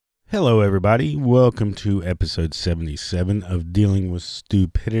Hello, everybody. Welcome to episode 77 of Dealing with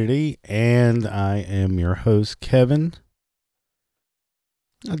Stupidity, and I am your host, Kevin.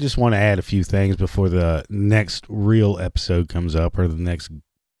 I just want to add a few things before the next real episode comes up, or the next,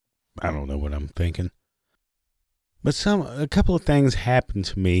 I don't know what I'm thinking. But a couple of things happened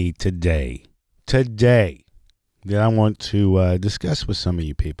to me today, that I want to discuss with some of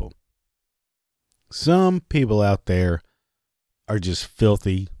you people. Some people out there are just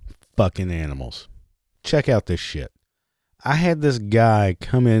filthy fucking animals. Check out this shit. I had this guy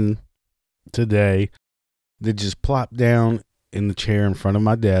come in today that just plopped down in the chair in front of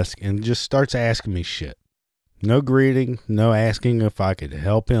my desk and just starts asking me shit. No greeting, no asking if I could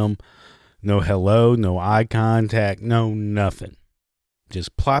help him, no hello, no eye contact, no nothing.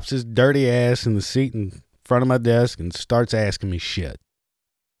 Just plops his dirty ass in the seat in front of my desk and starts asking me shit.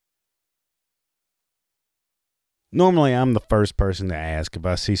 Normally, I'm the first person to ask if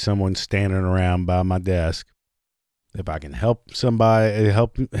I see someone standing around by my desk, if I can help somebody,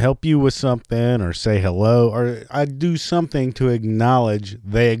 help you with something, or say hello, or I do something to acknowledge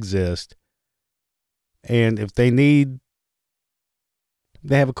they exist. And if they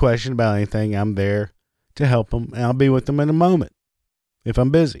have a question about anything, I'm there to help them, and I'll be with them in a moment if I'm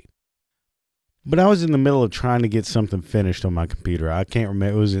busy. But I was in the middle of trying to get something finished on my computer. I can't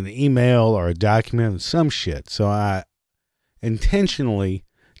remember. It was an email or a document or some shit. So I intentionally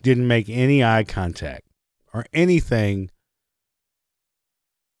didn't make any eye contact or anything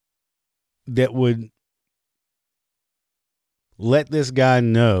that would let this guy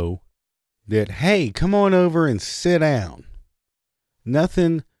know that, hey, come on over and sit down.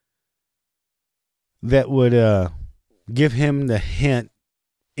 Nothing that would give him the hint,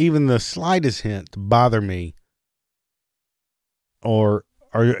 even the slightest hint, to bother me or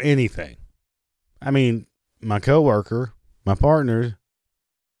anything. I mean, my coworker, my partner,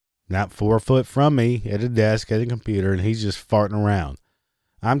 not 4 foot from me at a desk at a computer, and he's just farting around.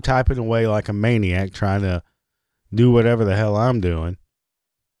 I'm typing away like a maniac trying to do whatever the hell I'm doing.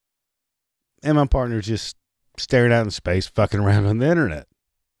 And my partner's just staring out in space, fucking around on the internet.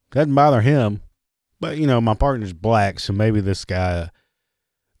 Doesn't bother him. But, my partner's black, so maybe this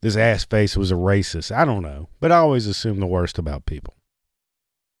ass face was a racist. I don't know. But I always assume the worst about people.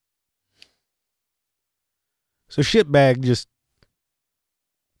 So shitbag just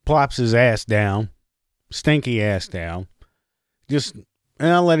plops his ass down. Stinky ass down. And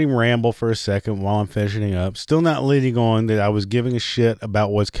I let him ramble for a second while I'm finishing up. Still not leading on that I was giving a shit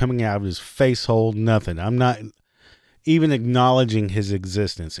about what's coming out of his face hole. Nothing. I'm not even acknowledging his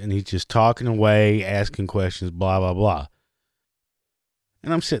existence. And he's just talking away, asking questions, blah, blah, blah.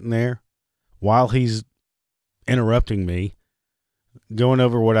 And I'm sitting there while he's interrupting me, going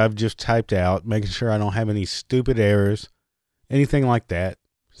over what I've just typed out, making sure I don't have any stupid errors, anything like that.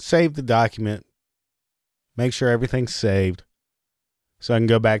 Save the document, make sure everything's saved so I can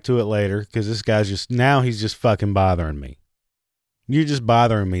go back to it later, because this guy's he's just fucking bothering me. You're just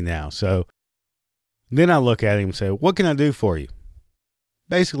bothering me now. So then I look at him and say, what can I do for you?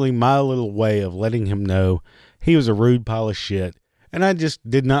 Basically, my little way of letting him know he was a rude pile of shit. And I just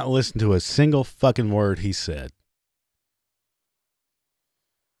did not listen to a single fucking word he said.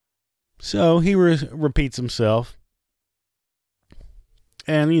 So he repeats himself.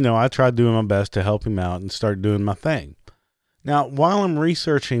 And, I tried doing my best to help him out and start doing my thing. Now, while I'm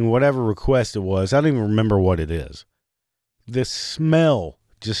researching whatever request it was, I don't even remember what it is. The smell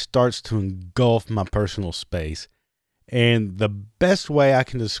just starts to engulf my personal space. And the best way I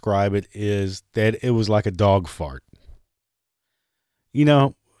can describe it is that it was like a dog fart.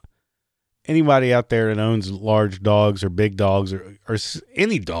 Anybody out there that owns large dogs or big dogs or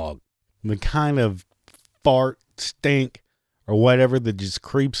any dog, the kind of fart, stink, or whatever that just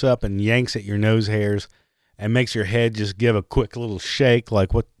creeps up and yanks at your nose hairs and makes your head just give a quick little shake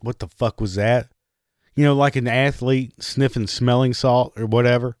like, what the fuck was that? Like an athlete sniffing smelling salt or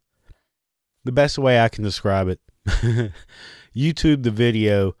whatever. The best way I can describe it, YouTube the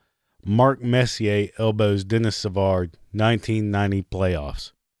video, Mark Messier elbows Denis Savard, 1990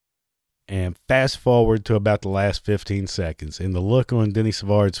 playoffs. And fast forward to about the last 15 seconds. And the look on Denis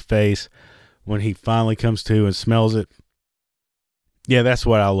Savard's face when he finally comes to and smells it. Yeah, that's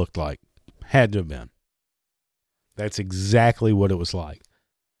what I looked like. Had to have been. That's exactly what it was like.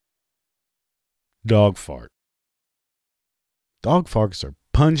 Dog fart. Dog farts are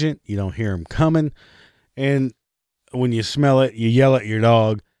pungent. You don't hear them coming. And when you smell it, you yell at your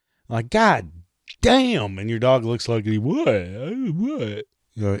dog. Like, God damn. And your dog looks like, what?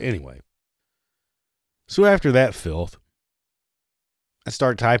 Anyway. So after that filth, I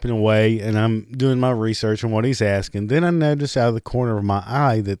start typing away and I'm doing my research on what he's asking. Then I notice out of the corner of my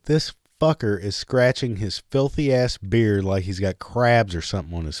eye that this fucker is scratching his filthy ass beard like he's got crabs or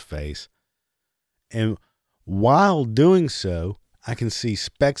something on his face. And while doing so, I can see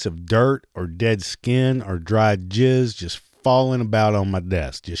specks of dirt or dead skin or dried jizz just falling about on my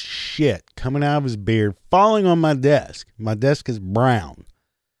desk. Just shit coming out of his beard, falling on my desk. My desk is brown.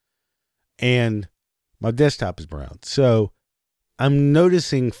 And my desktop is brown. So I'm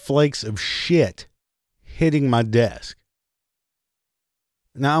noticing flakes of shit hitting my desk.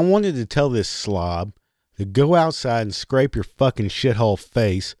 Now, I wanted to tell this slob to go outside and scrape your fucking shithole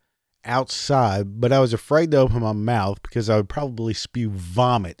face outside, but I was afraid to open my mouth because I would probably spew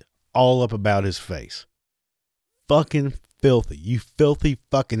vomit all up about his face. Fucking filthy. You filthy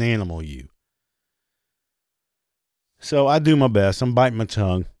fucking animal, you. So I do my best. I'm biting my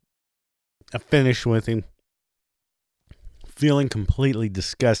tongue. I finish with him, feeling completely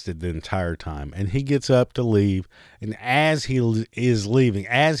disgusted the entire time. And he gets up to leave. And as he is leaving,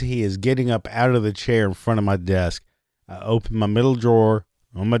 as he is getting up out of the chair in front of my desk, I open my middle drawer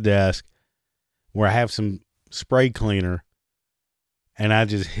on my desk where I have some spray cleaner. And I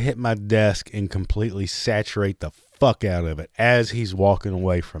just hit my desk and completely saturate the fuck out of it as he's walking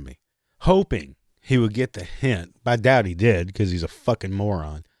away from me, hoping he would get the hint. But I doubt he did because he's a fucking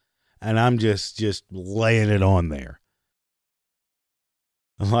moron. And I'm just laying it on there.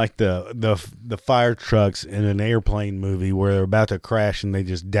 Like the fire trucks in an airplane movie where they're about to crash and they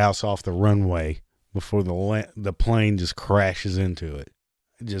just douse off the runway before the plane just crashes into it.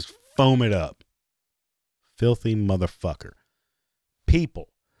 Just foam it up. Filthy motherfucker. People,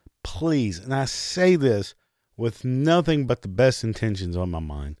 please, and I say this with nothing but the best intentions in my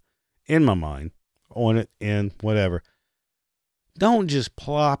mind, on it, and whatever. Don't just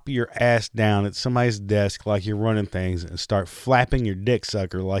plop your ass down at somebody's desk like you're running things and start flapping your dick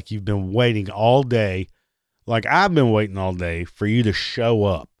sucker like you've been waiting all day, like I've been waiting all day for you to show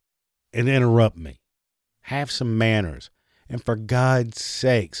up and interrupt me. Have some manners. And for God's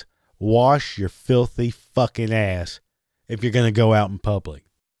sakes, wash your filthy fucking ass if you're going to go out in public.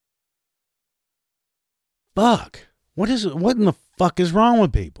 Fuck. What in the fuck is wrong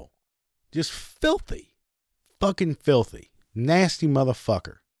with people? Just filthy. Fucking filthy. Nasty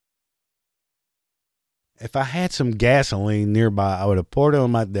motherfucker. If I had some gasoline nearby, I would have poured it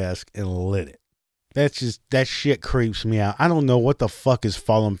on my desk and lit it. That shit creeps me out. I don't know what the fuck is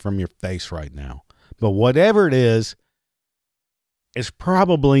falling from your face right now. But whatever it is, it's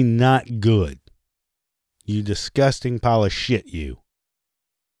probably not good. You disgusting pile of shit, you.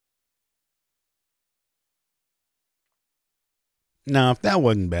 Now, if that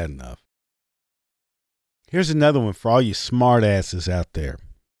wasn't bad enough, here's another one for all you smart asses out there.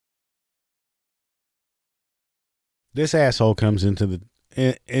 This asshole comes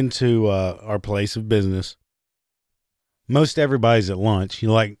into our place of business. Most everybody's at lunch,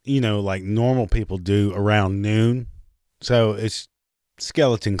 like normal people do around noon. So it's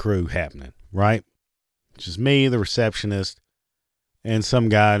skeleton crew happening, right? It's just me, the receptionist, and some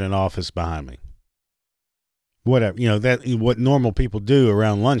guy in an office behind me. Whatever, that what normal people do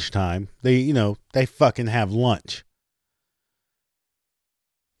around lunchtime. They fucking have lunch.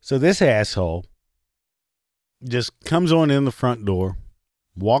 So this asshole just comes on in the front door,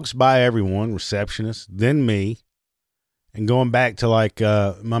 walks by everyone, receptionist, then me, and going back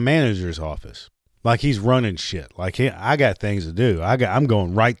to my manager's office. Like he's running shit. Like I got things to do. I'm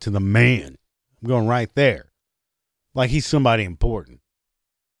going right to the man. I'm going right there. Like he's somebody important.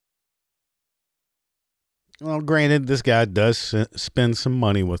 Well, granted, this guy does spend some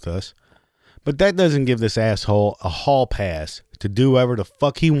money with us, but that doesn't give this asshole a hall pass to do whatever the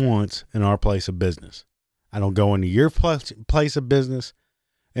fuck he wants in our place of business. I don't go into your place of business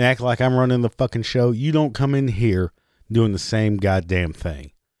and act like I'm running the fucking show. You don't come in here doing the same goddamn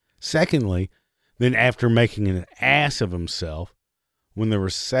thing. Secondly, then after making an ass of himself, when the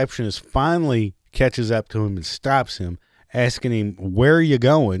receptionist finally catches up to him and stops him, asking him, "Where are you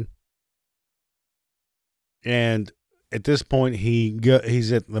going?" And at this point,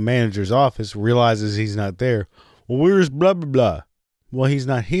 he's at the manager's office, realizes he's not there. Well, where's blah, blah, blah? Well, he's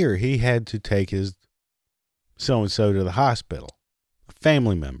not here. He had to take his so-and-so to the hospital. A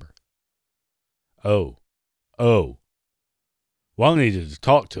family member. Oh. Well, I needed to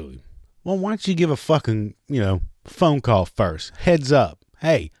talk to him. Well, why don't you give a fucking, phone call first? Heads up.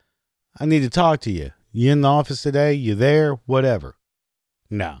 Hey, I need to talk to you. You in the office today? You there? Whatever.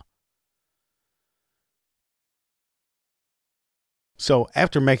 No. So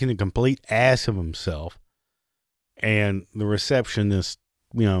after making a complete ass of himself and the receptionist,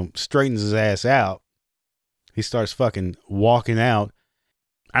 straightens his ass out, he starts fucking walking out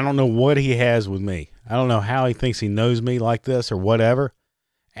I don't know what he has with me. I don't know how he thinks he knows me like this or whatever.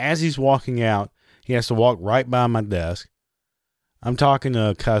 As he's walking out, he has to walk right by my desk. I'm talking to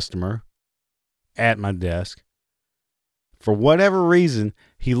a customer at my desk. For whatever reason,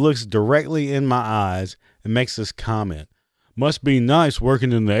 he looks directly in my eyes and makes this comment. Must be nice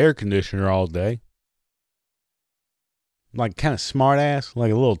working in the air conditioner all day. Like kind of smart ass,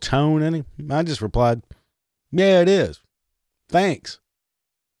 like a little tone in him. I just replied, yeah, it is. Thanks.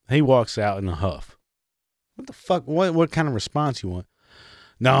 He walks out in a huff. What the fuck? What kind of response you want?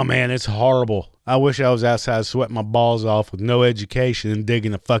 No, man, it's horrible. I wish I was outside sweating my balls off with no education and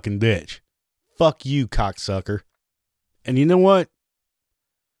digging a fucking ditch. Fuck you, cocksucker. And you know what?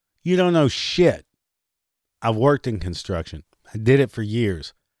 You don't know shit. I've worked in construction. I did it for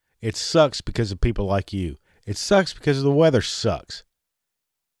years. It sucks because of people like you. It sucks because the weather sucks.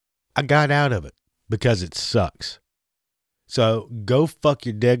 I got out of it because it sucks. So go fuck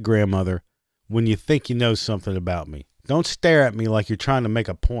your dead grandmother when you think you know something about me. Don't stare at me like you're trying to make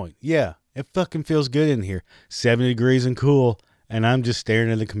a point. Yeah, it fucking feels good in here. 70 degrees and cool, and I'm just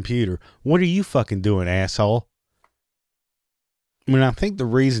staring at the computer. What are you fucking doing, asshole? I mean, I think the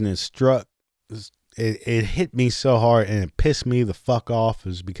reason it hit me so hard and it pissed me the fuck off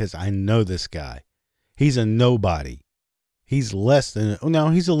is because I know this guy. He's a nobody. He's he's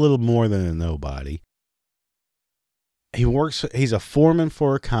a little more than a nobody. He's a foreman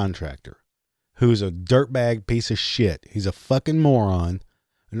for a contractor who's a dirtbag piece of shit. He's a fucking moron.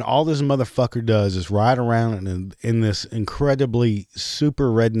 And all this motherfucker does is ride around in this incredibly super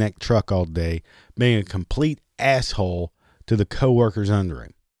redneck truck all day, being a complete asshole to the coworkers under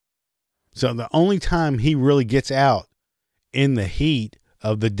him. So the only time he really gets out in the heat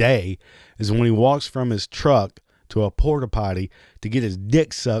of the day is when he walks from his truck to a porta potty to get his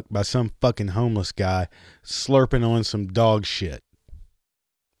dick sucked by some fucking homeless guy slurping on some dog shit.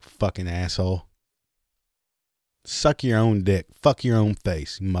 Fucking asshole. Suck your own dick. Fuck your own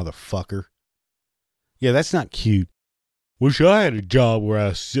face, you motherfucker. Yeah, that's not cute. Wish I had a job where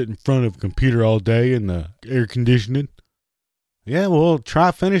I sit in front of a computer all day in the air conditioning. Yeah, well,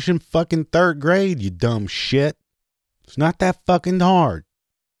 try finishing fucking 3rd grade, you dumb shit. It's not that fucking hard.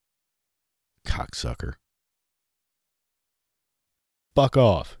 Cocksucker. Fuck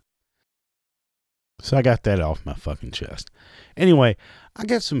off. So I got that off my fucking chest. Anyway, I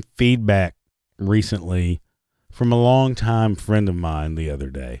got some feedback recently from a longtime friend of mine the other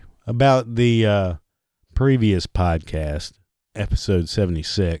day about the previous podcast, episode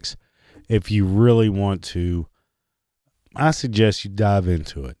 76. If you really want to, I suggest you dive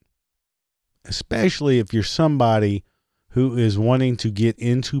into it. Especially if you're somebody who is wanting to get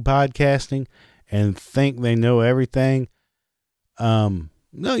into podcasting and think they know everything.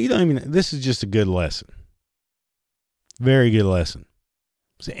 No, you don't even, this is just a good lesson. Very good lesson.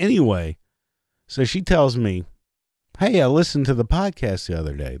 So anyway, so she tells me, hey, I listened to the podcast the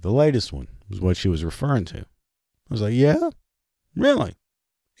other day. The latest one was what she was referring to. I was like, yeah, really?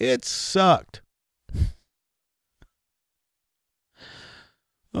 It sucked.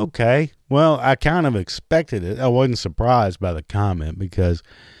 Okay. Well, I kind of expected it. I wasn't surprised by the comment because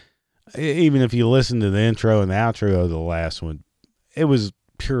even if you listen to the intro and the outro of the last one, it was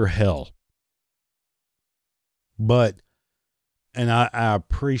pure hell. And I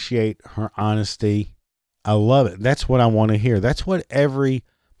appreciate her honesty. I love it. That's what I want to hear. That's what every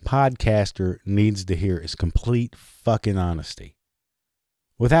podcaster needs to hear is complete fucking honesty.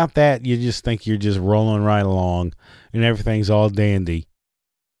 Without that, you just think you're just rolling right along and everything's all dandy.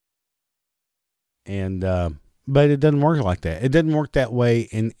 And, but it doesn't work like that. It doesn't work that way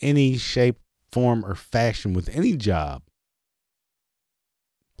in any shape, form, or fashion with any job.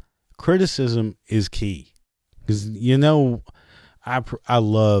 Criticism is key. Because, you know, I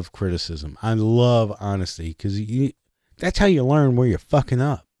love criticism. I love honesty because that's how you learn where you're fucking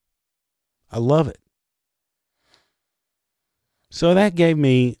up. I love it. So that gave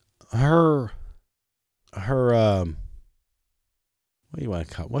me her what do you want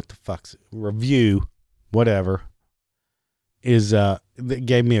to call it? What the fuck's it? Review, whatever, is that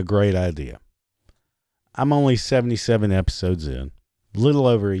gave me a great idea. I'm only 77 episodes in, a little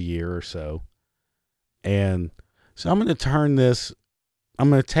over a year or so. And so I'm going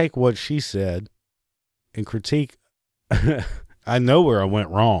to take what she said and critique. I know where I went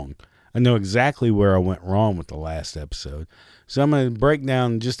wrong. I know exactly where I went wrong with the last episode. So I'm going to break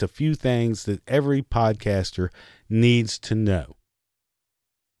down just a few things that every podcaster needs to know.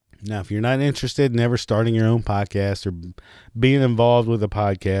 Now, if you're not interested in ever starting your own podcast or being involved with a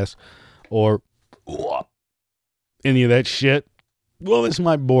podcast or any of that shit, well, this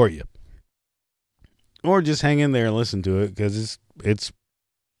might bore you. Or just hang in there and listen to it because it's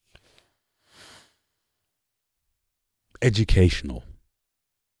educational.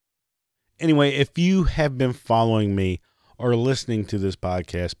 Anyway, if you have been following me or listening to this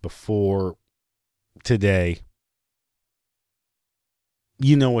podcast before today,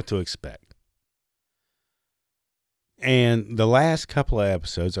 you know what to expect. And the last couple of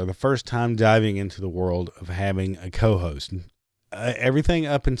episodes are the first time diving into the world of having a co-host. Everything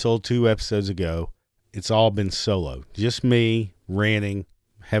up until 2 episodes ago, it's all been solo. Just me ranting,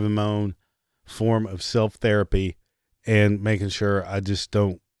 having my own form of self-therapy, and making sure I just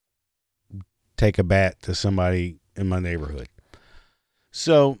don't take a bat to somebody in my neighborhood.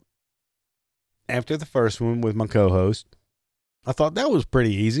 So, after the first one with my co-host, I thought that was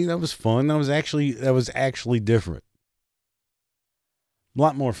pretty easy. That was fun. That was actually different. A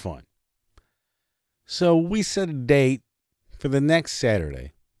lot more fun. So we set a date for the next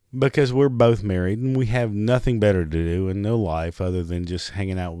Saturday because we're both married and we have nothing better to do and no life other than just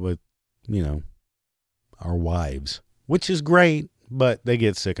hanging out with, our wives, which is great, but they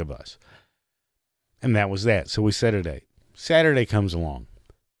get sick of us. And that was that. So we set a date. Saturday comes along.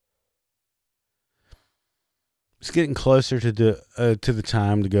 It's getting closer to the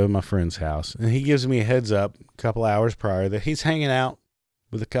time to go to my friend's house, and he gives me a heads up a couple hours prior that he's hanging out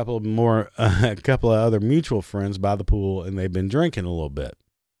with a couple of other mutual friends by the pool, and they've been drinking a little bit,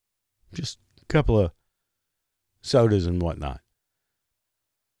 just a couple of sodas and whatnot.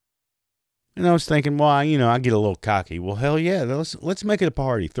 And I was thinking, well, I get a little cocky. Well, hell yeah, let's make it a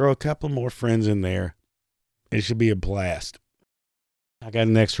party. Throw a couple more friends in there. It should be a blast. I got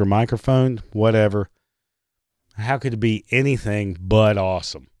an extra microphone, whatever. How could it be anything but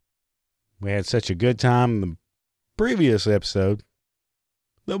awesome? We had such a good time in the previous episode.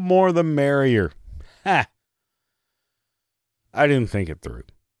 The more the merrier. Ha! I didn't think it through.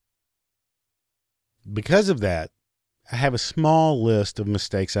 Because of that, I have a small list of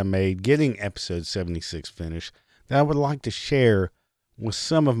mistakes I made getting episode 76 finished that I would like to share with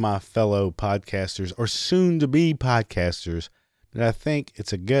some of my fellow podcasters or soon-to-be podcasters that I think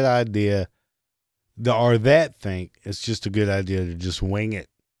it's a good idea that think it's just a good idea to just wing it.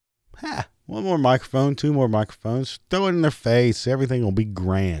 One more microphone, 2 more microphones, throw it in their face, everything will be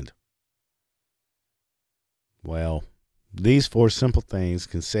grand. Well, these 4 simple things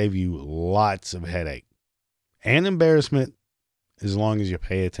can save you lots of headache and embarrassment as long as you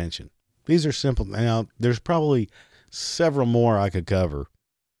pay attention. These are simple. Now, there's probably several more I could cover,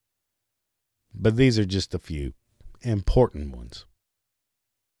 but these are just a few important ones.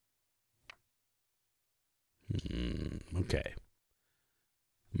 Okay.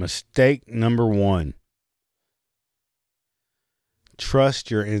 Mistake number 1.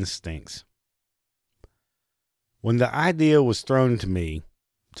 Trust your instincts. When the idea was thrown to me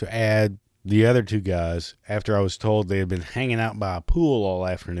to add the other 2 guys after I was told they had been hanging out by a pool all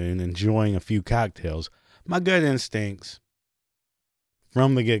afternoon enjoying a few cocktails, my gut instincts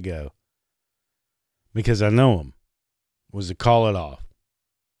from the get-go, because I know them, was to call it off.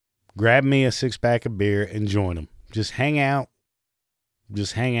 Grab me a 6-pack of beer and join them. Just hang out.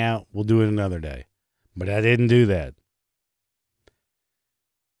 We'll do it another day. But I didn't do that.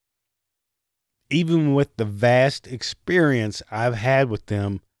 Even with the vast experience I've had with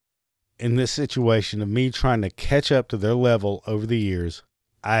them in this situation of me trying to catch up to their level over the years,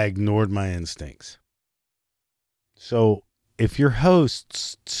 I ignored my instincts. So if your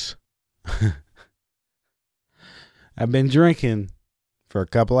hosts have been drinking for a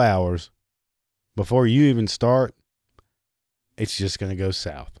couple hours before you even start, it's just going to go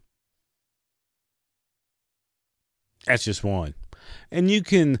south. That's just one. And you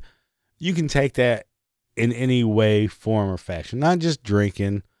can take that in any way, form, or fashion. Not just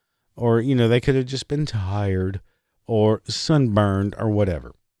drinking, or, they could have just been tired or sunburned or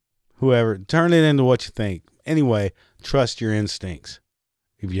whatever. Whoever, turn it into what you think. Anyway, trust your instincts.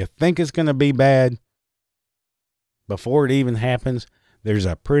 If you think it's going to be bad before it even happens, there's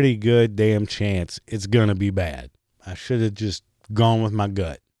a pretty good damn chance it's going to be bad. I should have just gone with my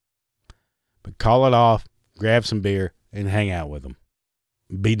gut. But call it off, grab some beer, and hang out with them.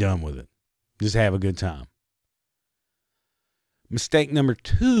 Be done with it. Just have a good time. Mistake number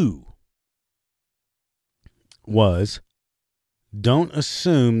 2 was don't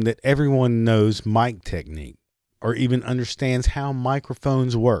assume that everyone knows mic technique or even understands how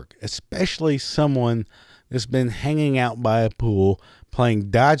microphones work, especially someone that's been hanging out by a pool playing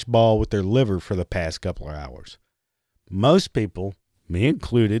dodgeball with their liver for the past couple of hours. Most people, me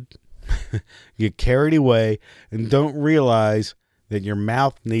included, get carried away and don't realize that your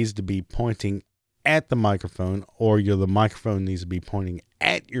mouth needs to be pointing at the microphone, or the microphone needs to be pointing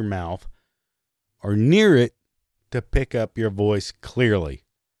at your mouth or near it to pick up your voice clearly.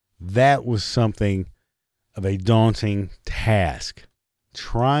 That was something of a daunting task.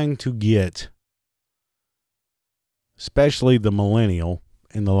 Trying to get, especially the millennial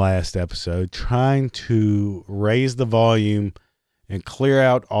in the last episode, trying to raise the volume and clear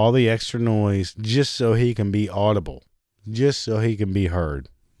out all the extra noise just so he can be audible, just so he can be heard.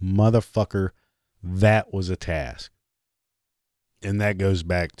 Motherfucker, that was a task. And that goes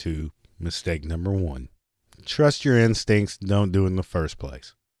back to mistake number 1. Trust your instincts, don't do it in the first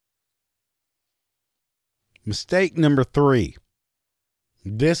place. Mistake number 3.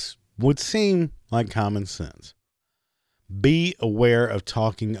 This would seem like common sense. Be aware of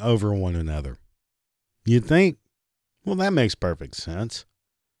talking over one another. You'd think, well, that makes perfect sense.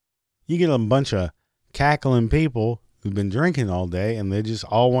 You get a bunch of cackling people who've been drinking all day and they just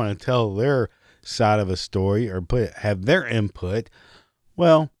all want to tell their side of a story or have their input.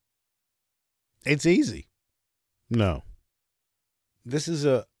 Well, it's easy. No. This is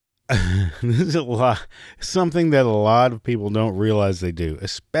something that a lot of people don't realize they do,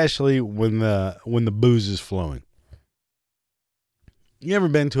 especially when the booze is flowing. You ever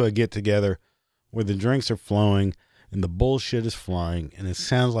been to a get together where the drinks are flowing and the bullshit is flying and it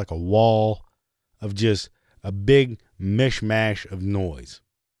sounds like a wall of just a big mishmash of noise?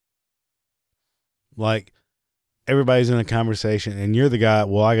 Like everybody's in a conversation and you're the guy,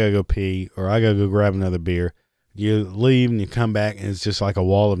 well, I gotta go pee or I gotta go grab another beer. You leave and you come back and it's just like a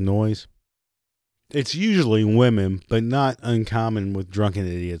wall of noise. It's usually women, but not uncommon with drunken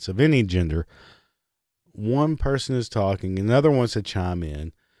idiots of any gender. One person is talking, another wants to chime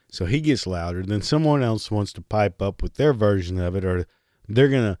in, so he gets louder, then someone else wants to pipe up with their version of it, or they're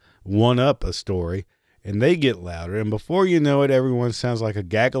going to one-up a story, and they get louder, and before you know it, everyone sounds like a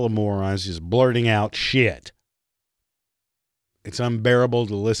gaggle of morons just blurting out shit. It's unbearable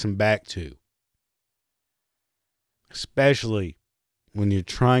to listen back to. Especially when you're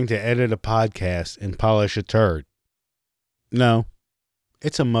trying to edit a podcast and polish a turd. No,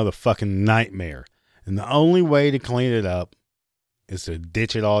 it's a motherfucking nightmare. And the only way to clean it up is to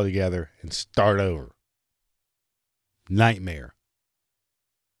ditch it all together and start over. Nightmare.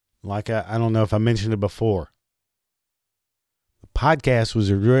 Like I don't know if I mentioned it before. The podcast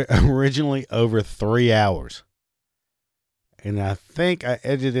was originally over 3 hours. And I think I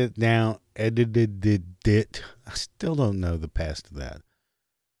edited it. I still don't know the past of that.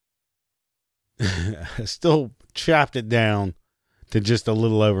 I still chopped it down to just a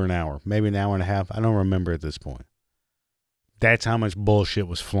little over an hour, maybe an hour and a half. I don't remember at this point. That's how much bullshit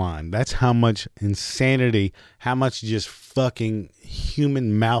was flying. That's how much insanity, how much just fucking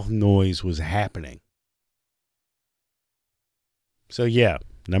human mouth noise was happening. So yeah,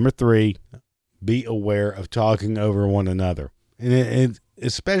 number 3, be aware of talking over one another. And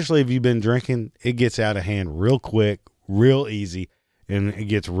especially if you've been drinking, it gets out of hand real quick, real easy, and it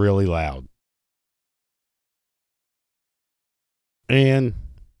gets really loud. And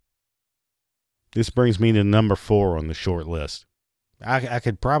this brings me to number 4 on the short list. I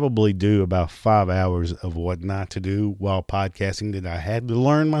could probably do about 5 hours of what not to do while podcasting that I had to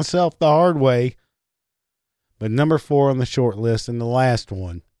learn myself the hard way. But number 4 on the short list, and the last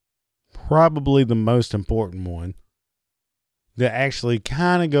one, probably the most important one, that actually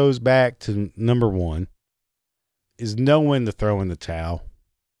kind of goes back to number 1, is know when to throw in the towel.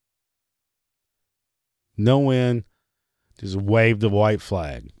 Know when to wave the white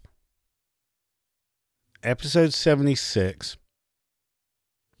flag. Episode 76,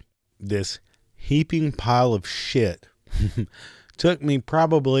 this heaping pile of shit took me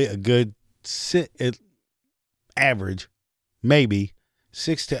probably a good average, maybe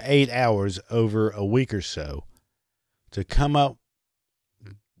 6 to 8 hours over a week or so to come up,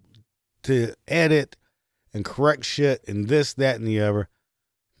 to edit and correct shit and this, that, and the other,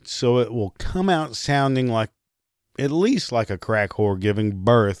 so it will come out sounding like, at least like a crack whore giving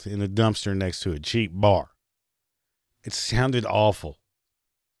birth in a dumpster next to a cheap bar. It sounded awful.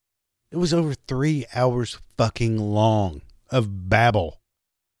 It was over 3 hours fucking long of babble.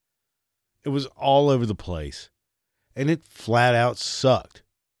 It was all over the place, and it flat out sucked.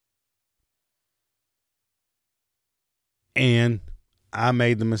 And I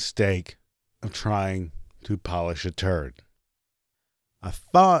made the mistake of trying to polish a turd. I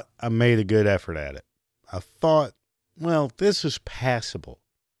thought I made a good effort at it. I thought, well, this was passable.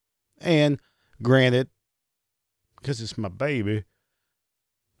 And granted, because it's my baby,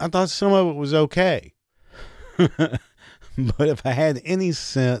 I thought some of it was okay. But if I had any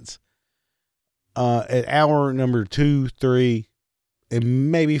sense, at hour number 2, 3,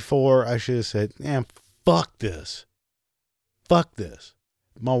 and maybe 4, I should have said, fuck this. Fuck this.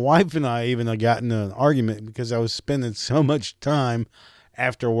 My wife and I even got into an argument because I was spending so much time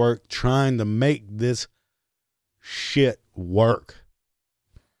after work trying to make this shit work.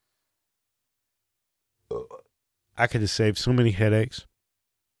 I could have saved so many headaches.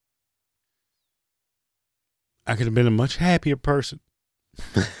 I could have been a much happier person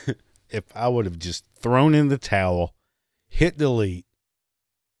if I would have just thrown in the towel, hit delete,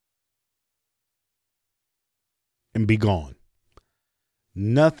 and be gone.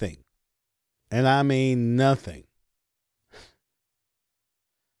 Nothing, and I mean nothing,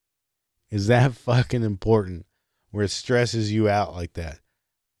 is that fucking important where it stresses you out like that.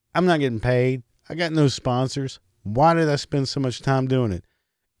 I'm not getting paid. I got no sponsors. Why did I spend so much time doing it?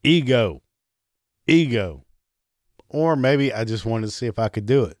 Ego. Or maybe I just wanted to see if I could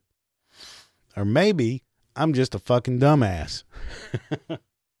do it. Or maybe I'm just a fucking dumbass.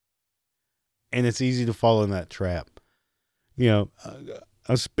 And it's easy to fall in that trap. You know,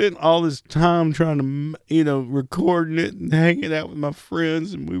 I spent all this time trying to, recording it and hanging out with my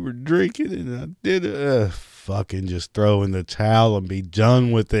friends, and we were drinking, and I did it. Fucking just throw in the towel and be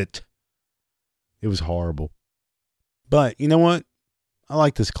done with it. It was horrible. But you know what? I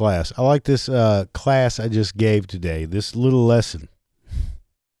like this class. I like this class I just gave today. This little lesson.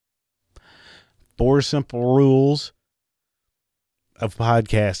 4 simple rules of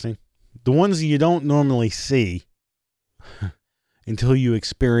podcasting. The ones you don't normally see until you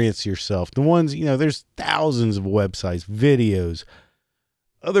experience yourself. The ones, there's thousands of websites, videos,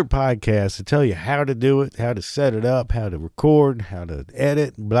 other podcasts that tell you how to do it, how to set it up, how to record, how to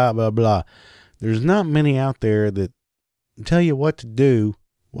edit, blah, blah, blah. There's not many out there that tell you what to do,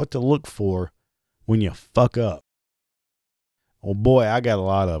 what to look for when you fuck up. Oh boy, I got a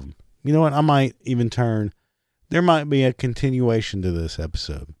lot of them. You know what? I might even there might be a continuation to this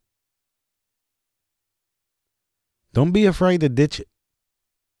episode. Don't be afraid to ditch it.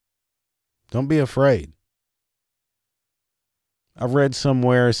 Don't be afraid. I've read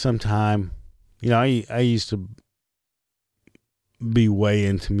somewhere sometime, I used to be way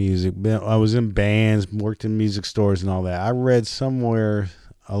into music. I was in bands, worked in music stores and all that. I read somewhere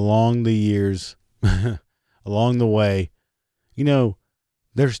along the years, along the way,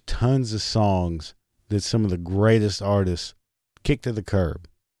 there's tons of songs that some of the greatest artists kicked to the curb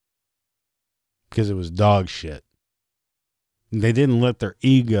because it was dog shit. They didn't let their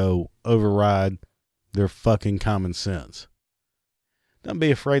ego override their fucking common sense. Don't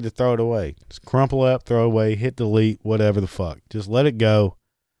be afraid to throw it away. Just crumple up, throw away, hit delete, whatever the fuck. Just let it go.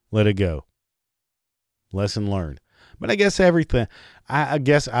 Let it go. Lesson learned. But I guess everything, I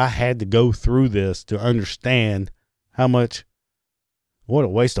guess I had to go through this to understand what a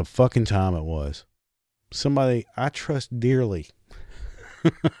waste of fucking time it was. Somebody I trust dearly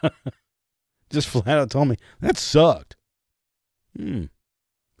just flat out told me, that sucked. And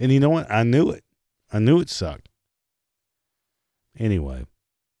you know what? I knew it. I knew it sucked. Anyway.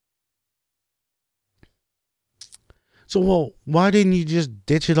 So, why didn't you just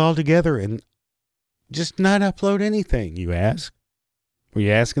ditch it altogether and just not upload anything, you ask? Were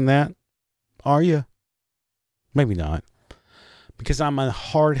you asking that? Are you? Maybe not. Because I'm a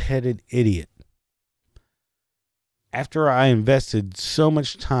hard-headed idiot. After I invested so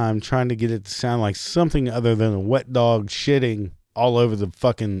much time trying to get it to sound like something other than a wet dog shitting all over the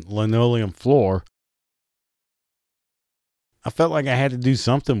fucking linoleum floor, I felt like I had to do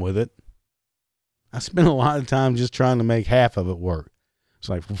something with it. I spent a lot of time just trying to make half of it work. It's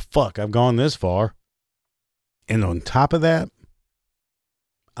like, well, fuck, I've gone this far. And on top of that,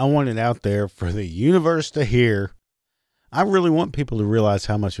 I want it out there for the universe to hear. I really want people to realize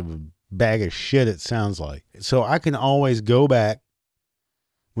how much of a bag of shit it sounds like. So I can always go back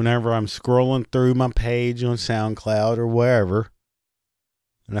whenever I'm scrolling through my page on SoundCloud or wherever,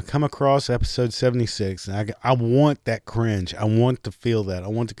 and I come across episode 76, and I want that cringe. I want to feel that. I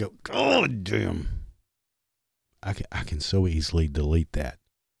want to go, oh, damn. I can so easily delete that.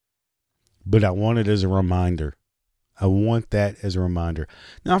 But I want it as a reminder. I want that as a reminder.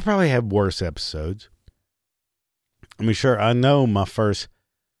 Now, I'll probably have worse episodes. I mean, sure, I know my first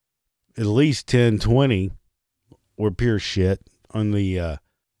at least 10, 20 were pure shit on the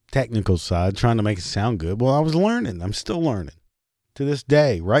technical side, trying to make it sound good. Well, I was learning. I'm still learning to this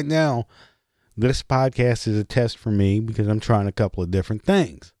day. Right now, this podcast is a test for me because I'm trying a couple of different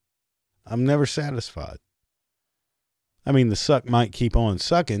things. I'm never satisfied. I mean, the suck might keep on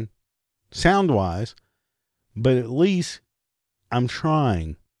sucking sound-wise, but at least I'm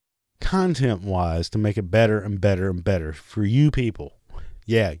trying content-wise to make it better and better and better for you people.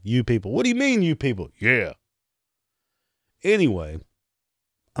 Yeah, you people. What do you mean, you people? Yeah. Anyway,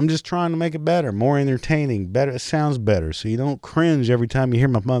 I'm just trying to make it better, more entertaining, better. It sounds better, so you don't cringe every time you hear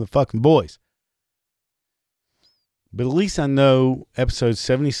my motherfucking voice. But at least I know episode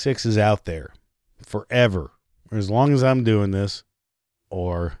 76 is out there forever. or as long as I'm doing this,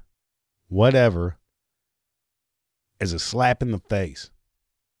 or whatever, is a slap in the face.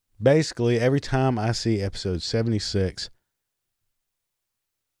 Basically, every time I see episode 76,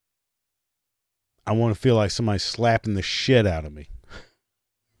 I want to feel like somebody's slapping the shit out of me.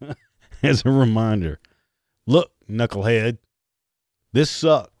 As a reminder, look, knucklehead, this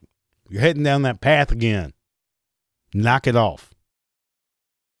sucked. You're heading down that path again. Knock it off.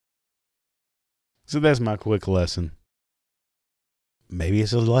 So that's my quick lesson. Maybe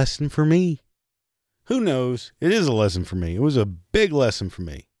it's a lesson for me. Who knows? It is a lesson for me. It was a big lesson for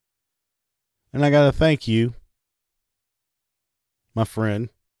me. And I got to thank you, my friend,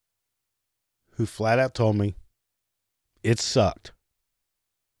 who flat out told me it sucked.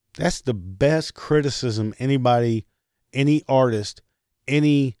 That's the best criticism anybody, any artist,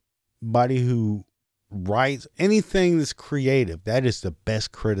 anybody who writes anything that's creative, that is the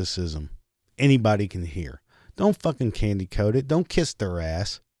best criticism anybody can hear. Don't fucking candy coat it. Don't kiss their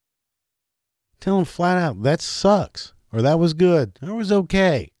ass. Tell them flat out, that sucks. Or that was good. That was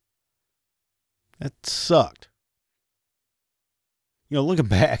okay. That sucked. You know, looking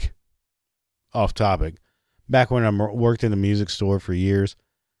back, off topic, back when I worked in a music store for years,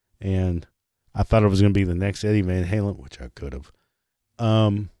 and I thought it was going to be the next Eddie Van Halen, which I could have.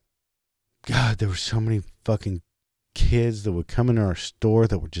 God, there were so many fucking kids that would come into our store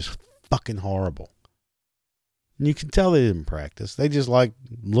that were just fucking horrible. And you can tell they didn't practice. They just like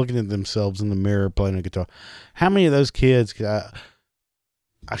looking at themselves in the mirror playing a guitar. How many of those kids, I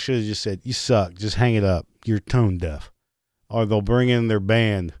should have just said, you suck, just hang it up, you're tone deaf. Or they'll bring in their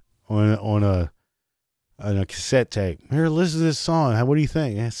band on a cassette tape. Here, listen to this song. What do you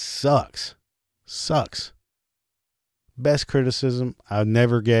think? It sucks. Sucks. Best criticism I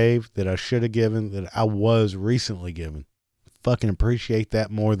never gave, that I should have given, that I was recently given. Fucking appreciate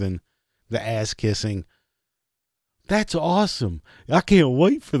that more than the ass kissing. That's awesome. I can't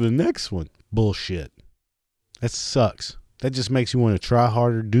wait for the next one. Bullshit. That sucks. That just makes you want to try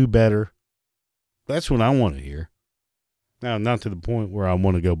harder, do better. That's what I want to hear. Now, not to the point where I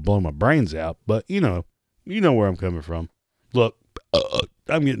want to go blow my brains out, but you know where I'm coming from. Look,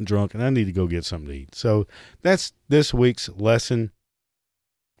 I'm getting drunk and I need to go get something to eat. So that's this week's lesson,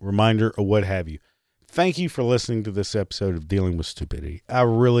 reminder, or what have you. Thank you for listening to this episode of Dealing with Stupidity. I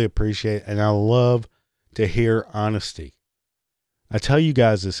really appreciate it, and I love to hear honesty. I tell you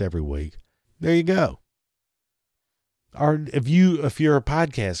guys this every week. There you go. Or if you're a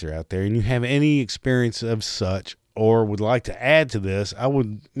podcaster out there and you have any experience of such, or would like to add to this, I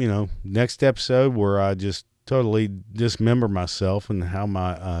would, next episode where I just totally dismember myself and how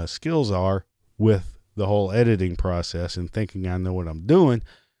my skills are with the whole editing process and thinking I know what I'm doing,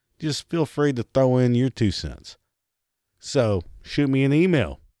 just feel free to throw in your 2 cents. So shoot me an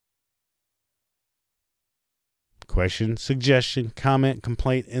email. Question, suggestion, comment,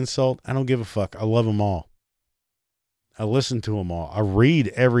 complaint, insult. I don't give a fuck. I love them all. I listen to them all. I read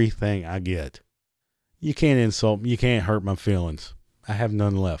everything I get. You can't insult me. You can't hurt my feelings. I have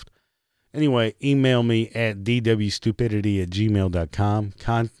none left. Anyway, email me at dwstupidity@gmail.com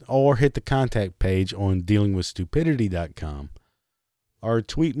or hit the contact page on dealingwithstupidity.com or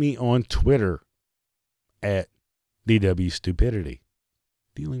tweet me on Twitter at dwstupidity.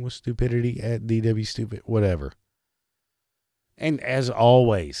 Dealing with Stupidity at dwstupid, whatever. And as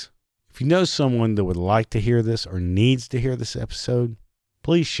always, if you know someone that would like to hear this or needs to hear this episode,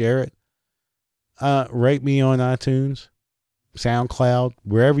 please share it. Rate me on iTunes, SoundCloud,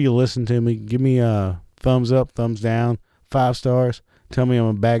 wherever you listen to me. Give me a thumbs up, thumbs down, 5 stars. Tell me I'm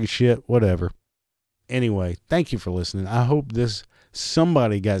a bag of shit, whatever. Anyway, thank you for listening. I hope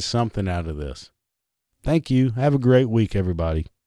somebody got something out of this. Thank you. Have a great week, everybody.